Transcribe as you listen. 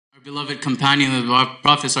Beloved companion of the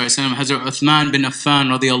Prophet ﷺ, Hazrat Uthman bin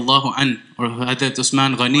Affan radiallahu an, or Hazrat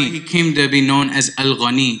Al-Ghani. He came to be known as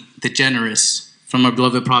Al-Ghani, the generous, from our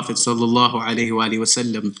beloved Prophet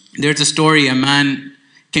ﷺ. There's a story, a man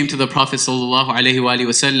came to the Prophet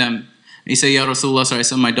ﷺ. He said, Ya Rasulullah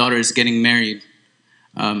ﷺ, my daughter is getting married.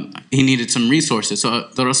 He needed some resources. So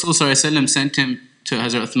the Rasul ﷺ sent him to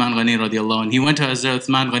Hazrat Uthman Ghani radiallahu an. He went to Hazrat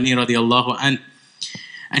Uthman Ghani radiallahu an,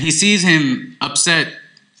 and he sees him upset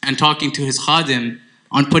and talking to his khadim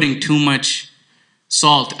on putting too much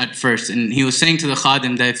salt at first. And he was saying to the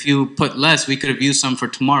khadim that if you put less, we could have used some for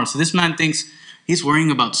tomorrow. So this man thinks he's worrying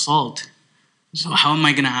about salt. So how am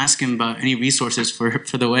I going to ask him about any resources for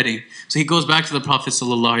the wedding? So he goes back to the Prophet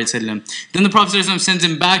ﷺ. Then the Prophet ﷺ sends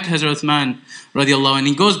him back to Hazrat Uthman radiallahu, and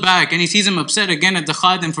he goes back and he sees him upset again at the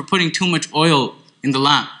khadim for putting too much oil in the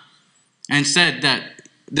lamp, and said that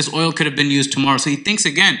this oil could have been used tomorrow. So he thinks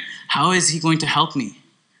again, how is he going to help me?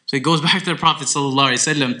 So he goes back to the Prophet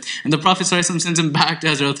ﷺ, and the Prophet ﷺ sends him back to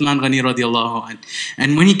Hazrat Uthman Ghani radiallahu anh.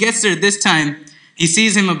 And when he gets there this time, he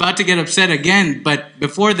sees him about to get upset again, but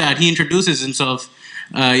before that, he introduces himself,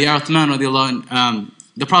 Ya Uthman radiallahu anh,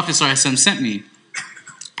 the Prophet ﷺ sent me,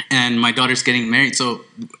 and my daughter's getting married. So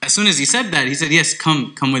as soon as he said that, he said, yes,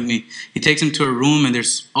 come with me. He takes him to a room, and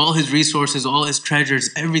there's all his resources, all his treasures,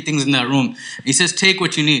 everything's in that room. He says, take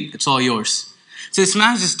what you need, it's all yours. So this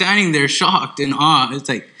man's just standing there shocked in awe. It's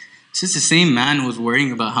like, this is the same man who was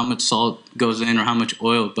worrying about how much salt goes in or how much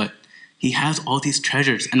oil, but he has all these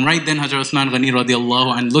treasures. And right then, Hazrat Uthman Ghani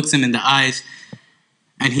radiallahu anh looks him in the eyes,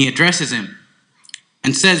 and he addresses him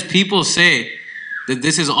and says, people say that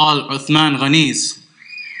this is all Uthman Ghani's,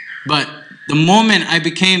 but the moment I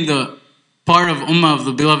became the part of Ummah of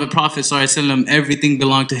the beloved Prophet ﷺ, everything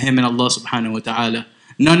belonged to him and Allah subhanahu wa ta'ala.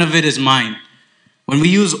 None of it is mine. When we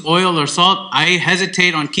use oil or salt, I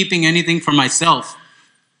hesitate on keeping anything for myself.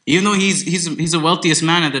 Even though he's the wealthiest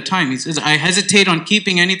man at the time, he says, I hesitate on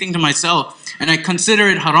keeping anything to myself, and I consider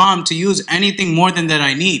it haram to use anything more than that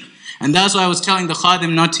I need. And that's why I was telling the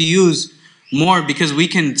khadim not to use more, because we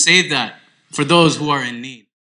can save that for those who are in need.